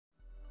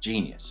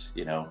genius.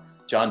 You know,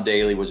 John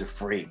Daly was a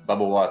freak.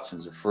 Bubba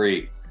Watson's a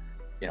freak.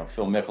 You know,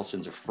 Phil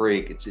Mickelson's a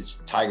freak. It's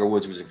Tiger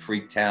Woods was a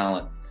freak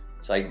talent.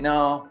 It's like,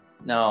 no,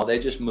 they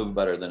just move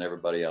better than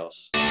everybody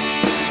else.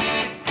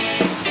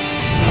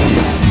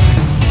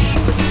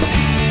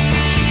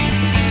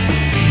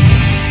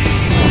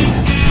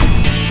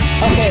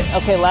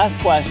 Okay, last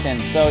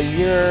question. So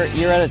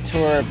you're at a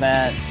tour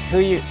event.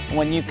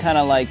 When you're kind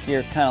of like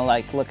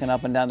looking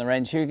up and down the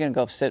range, who are you gonna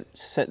go sit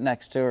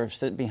next to or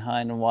sit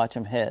behind and watch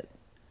him hit?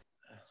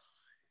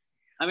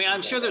 I mean,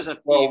 I'm sure there's a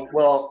few.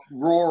 Well,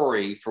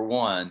 Rory for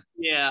one.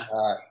 Yeah.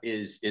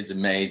 Is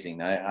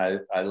amazing. I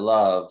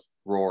love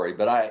Rory,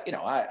 but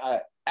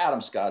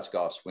Adam Scott's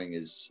golf swing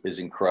is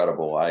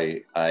incredible.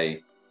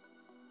 I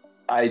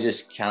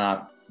just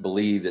cannot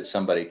believe that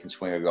somebody can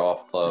swing a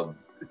golf club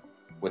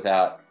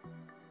without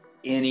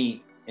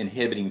any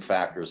inhibiting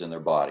factors in their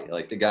body.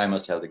 Like, the guy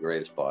must have the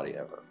greatest body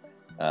ever.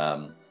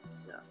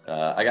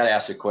 I got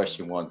asked a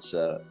question once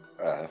I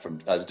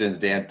was doing the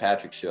Dan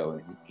Patrick show,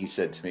 and he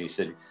said to me,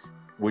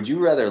 would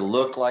you rather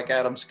look like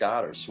Adam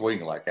Scott or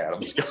swing like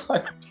Adam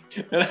Scott?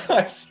 And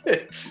I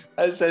said,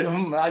 that's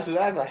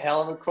a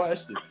hell of a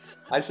question.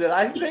 I said,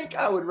 I think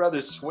I would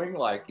rather swing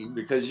like him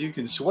because you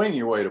can swing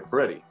your way to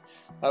pretty.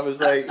 I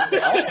was like,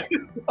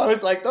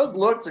 those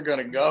looks are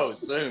gonna go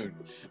soon.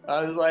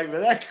 I was like, but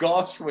that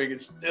golf swing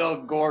is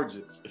still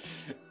gorgeous.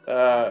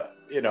 I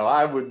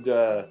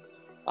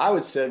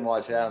would sit and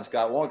watch Adam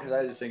Scott. One, because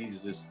I just think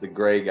he's just a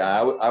great guy.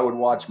 I would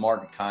watch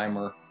Martin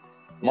Keimer.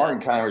 Martin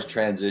Keimer's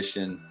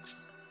transition,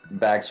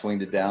 backswing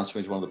to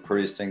downswing, is one of the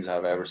prettiest things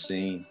I've ever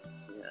seen.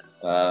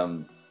 Yeah.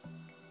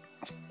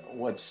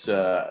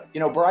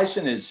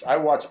 Bryson is. I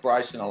watch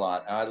Bryson a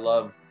lot.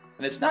 And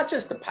it's not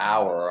just the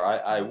power.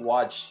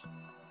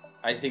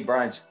 I think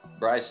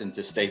Bryson,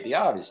 to state the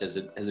obvious, has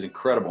an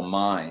incredible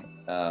mind.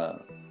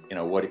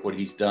 What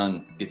he's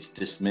done gets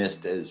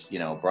dismissed as,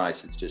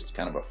 Bryson's just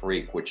kind of a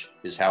freak, which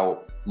is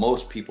how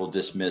most people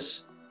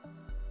dismiss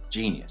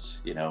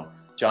genius.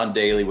 John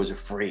Daly was a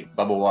freak.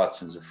 Bubba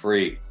Watson's a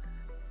freak.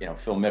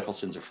 Phil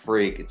Mickelson's a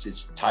freak.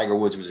 It's Tiger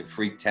Woods was a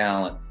freak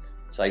talent.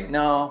 It's like,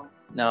 no,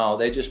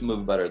 they just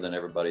move better than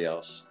everybody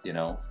else.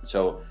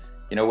 So,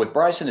 with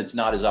Bryson, it's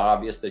not as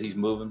obvious that he's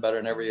moving better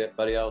than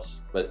everybody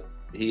else, but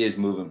he is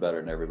moving better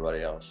than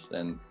everybody else,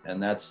 and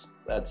that's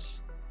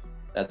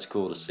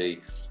cool to see.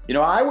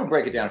 I would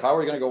break it down. If I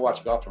were going to go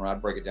watch a golf tournament,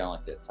 I'd break it down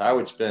like this. I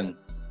would spend,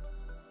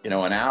 an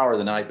hour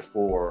the night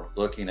before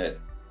looking at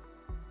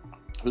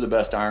who the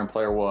best iron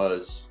player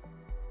was,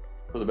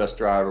 who the best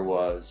driver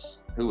was,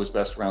 who was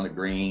best around the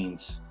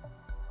greens,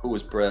 who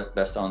was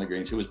best on the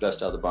greens, who was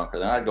best out of the bunker.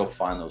 Then I'd go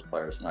find those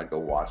players and I'd go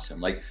watch them.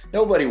 Like,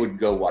 nobody would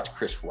go watch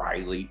Chris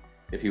Riley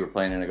if he were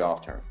playing in a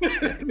golf tournament,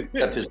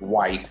 except his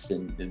wife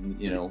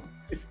and.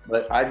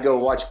 But I'd go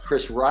watch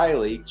Chris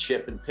Riley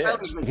chip and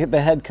pitch. The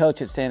head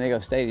coach at San Diego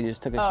State, he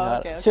just took a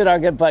shot. Okay. Shoot, our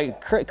good buddy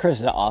Chris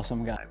is an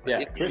awesome guy.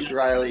 Yeah, Chris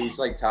Riley, he's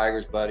like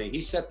Tiger's buddy.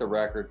 He set the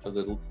record for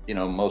the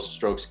most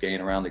strokes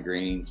gained around the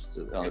greens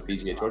on the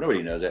PGA Tour.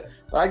 Nobody knows that.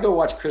 But I'd go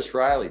watch Chris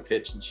Riley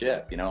pitch and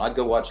chip. I'd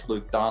go watch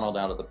Luke Donald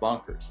out of the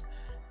bunkers.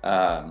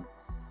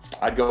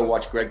 I'd go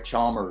watch Greg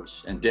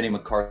Chalmers and Denny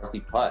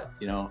McCarthy putt.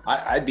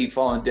 I'd be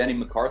following Denny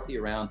McCarthy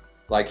around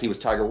like he was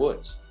Tiger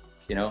Woods.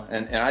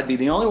 And I'd be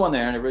the only one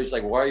there, and everybody's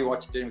like, why are you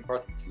watching Denny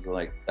McCarthy? He's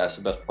like, that's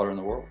the best putter in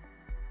the world.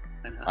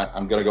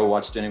 I'm going to go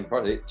watch Denny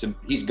McCarthy.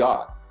 He's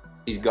God.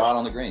 He's God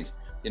on the greens.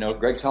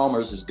 Greg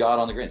Chalmers is God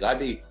on the greens. I'd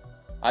be,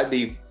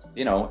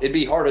 it'd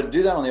be hard to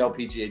do that on the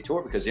LPGA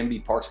Tour because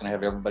MB Park's going to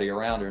have everybody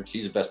around her, and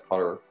she's the best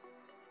putter.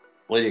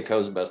 Lydia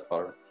Ko's the best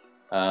putter.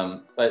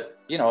 But,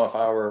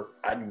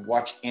 I'd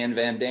watch Ann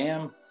Van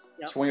Dam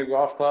swing a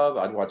golf club.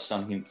 I'd watch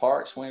Sun-Hyun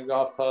Park swing a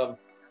golf club.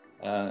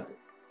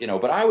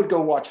 But I would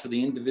go watch for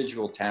the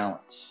individual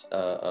talents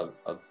of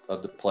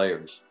the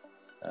players.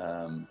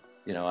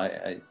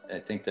 I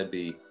think that'd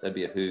be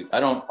a hoot. I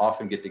don't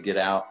often get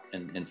out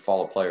and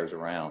follow players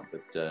around,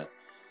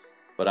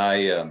 but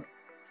I,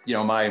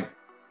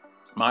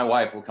 my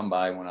wife will come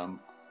by when I'm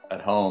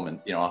at home,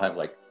 and I'll have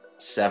like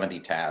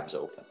 70 tabs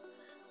open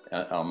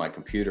on my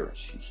computer.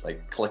 She's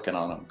like clicking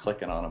on them,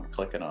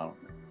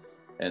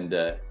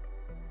 and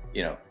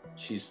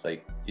she's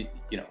like,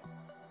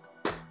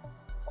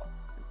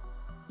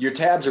 your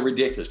tabs are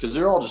ridiculous because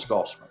they're all just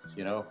golf swings,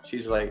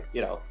 She's like,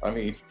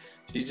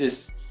 she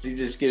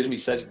just gives me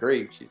such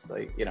grief. She's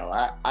like,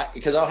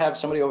 because I'll have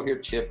somebody over here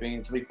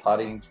chipping, somebody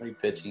putting, somebody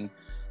pitching,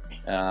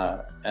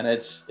 and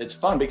it's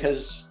fun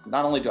because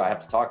not only do I have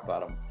to talk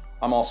about them,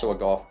 I'm also a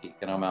golf geek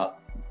and I'm out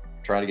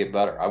trying to get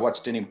better. I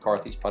watched Denny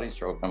McCarthy's putting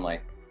stroke. I'm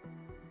like,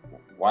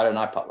 why didn't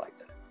I putt like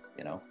that?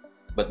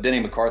 But Denny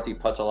McCarthy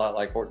putts a lot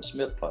like Horton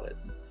Smith putted,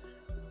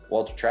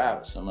 Walter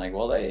Travis. I'm like,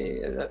 well,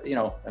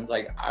 I'm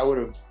like, I would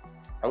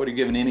have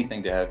given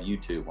anything to have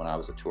YouTube when I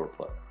was a tour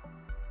player.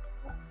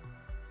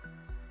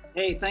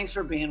 Hey, thanks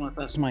for being with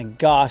us. Oh my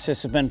gosh,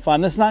 this has been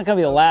fun. This is not going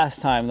to be the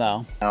last time,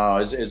 though. No,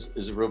 it's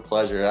a real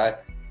pleasure.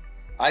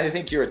 I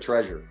think you're a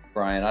treasure,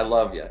 Brian. I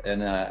love you,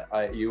 and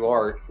you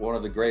are one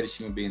of the greatest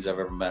human beings I've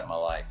ever met in my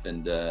life.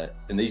 And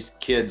these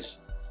kids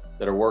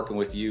that are working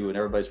with you and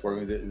everybody's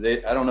working with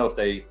you, I don't know if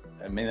they,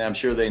 I mean, I'm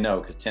sure they know,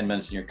 because 10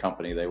 minutes in your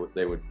company, they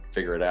would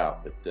figure it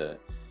out. But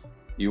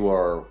you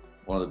are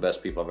one of the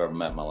best people I've ever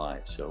met in my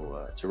life.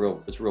 So it's a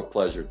real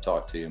pleasure to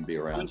talk to you and be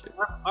around you.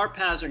 Our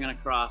paths are going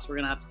to cross. We're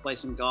going to have to play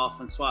some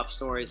golf and swap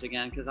stories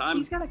again, because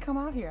He's got to come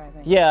out here, I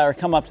think. Yeah, or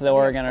come up to the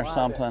Oregon or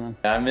something.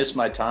 I miss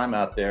my time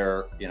out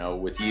there, you know,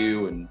 with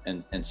you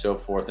and so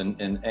forth.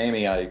 And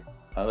Amy, I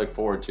look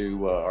forward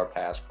to our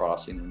paths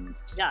crossing and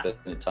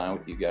spending time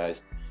with you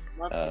guys.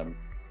 Love to.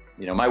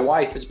 You know, my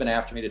wife has been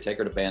after me to take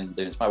her to Bandon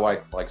Dunes. My wife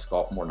likes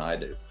golf more than I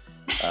do.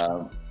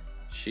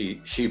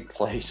 She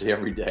plays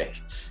every day.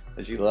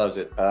 She loves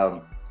it.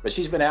 But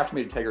she's been after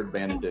me to take her to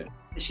Bandon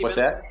Dunes. What's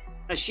that?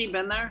 Has she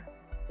been there?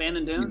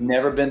 Bandon Dunes? She's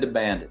never been to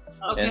Bandon.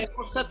 Okay,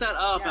 we'll set that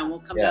up and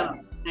we'll come down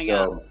and hang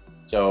out.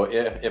 So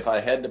if I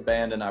head to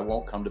Bandon, I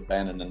won't come to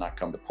Bandon and not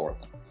come to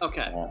Portland.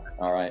 Okay.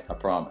 All right, I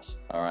promise.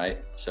 All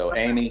right. So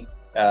Amy,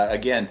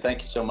 again,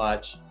 thank you so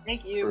much.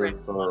 Thank you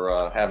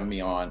for having me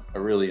on. I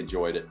really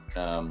enjoyed it.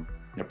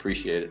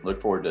 Appreciate it.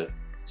 Look forward to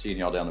seeing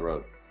y'all down the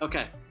road.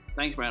 Okay.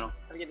 Thanks, Brandel.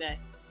 Have a good day.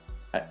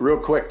 Real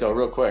quick.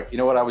 You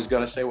know what I was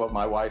going to say? What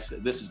my wife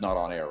said. This is not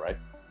on air, right?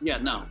 Yeah.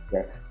 No.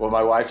 Okay. What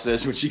my wife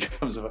says when she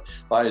comes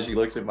by and she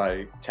looks at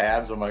my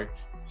tabs,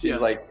 she's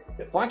like,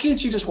 "Why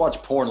can't you just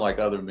watch porn like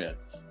other men?"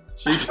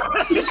 She's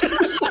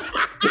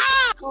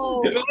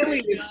Oh, Bailey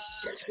is